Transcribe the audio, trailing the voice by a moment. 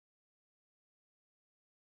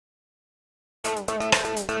Have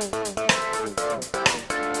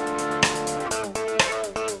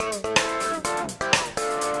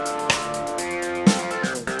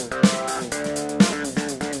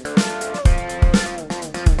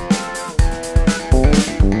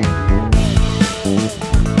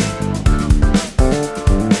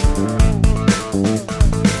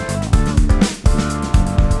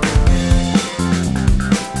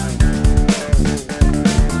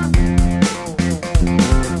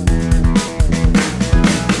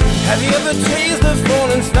you ever chased a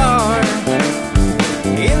falling star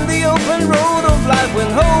in the open road of life when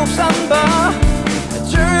hope's unbar? A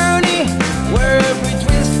journey where every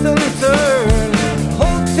twist and turn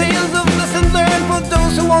hold tales of lessons learned for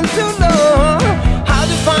those who want to learn how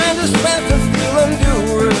to find the strength and still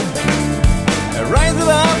endure. Rise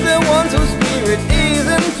above the ones whose spirit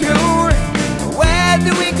isn't pure. Where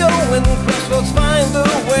do we go when crossroads find the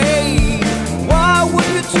way? What would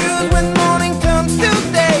you choose when morning turns to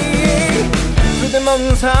day? Through the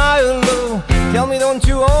mountains high or low, tell me, don't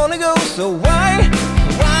you wanna go? So why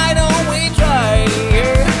don't we try?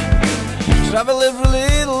 Travel every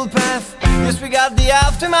little path, disregard the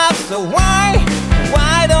aftermath. So why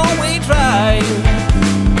don't we try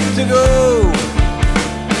to go?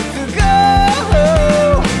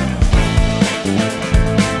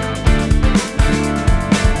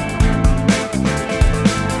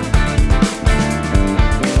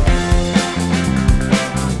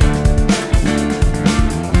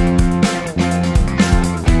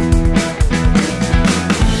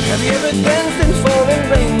 Have you ever danced in falling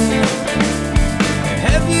rain?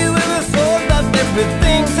 Have you ever thought that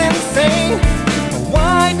everything's insane?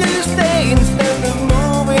 Why do you stay instead of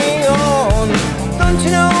moving on? Don't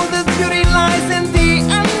you know that beauty lies in the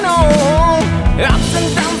unknown? Ups and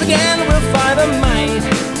downs again will find a might.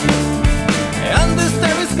 Under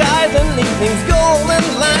starry skies and evening's golden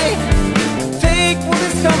light. Take what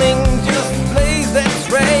is coming, just blaze that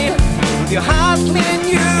trail. With your heart leading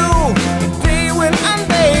you, day when and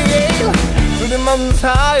day. Through the mountains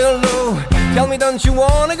high or low, tell me, don't you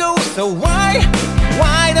wanna go? So why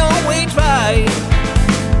don't we try?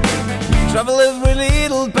 Travel every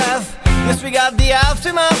little path, disregard the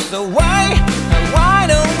aftermath. So why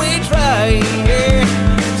don't we try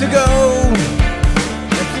to go?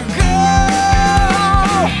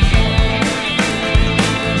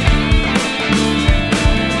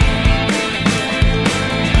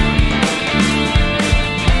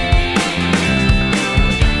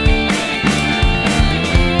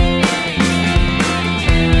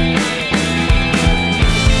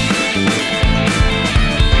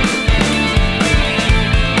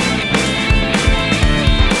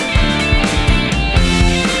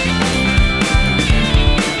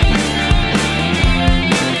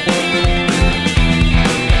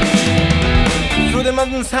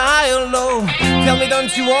 Mountains high or low, tell me, don't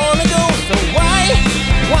you wanna go? So why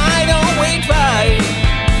don't we try?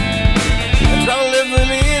 Travel every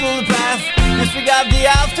little path, disregard the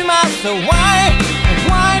aftermath. So why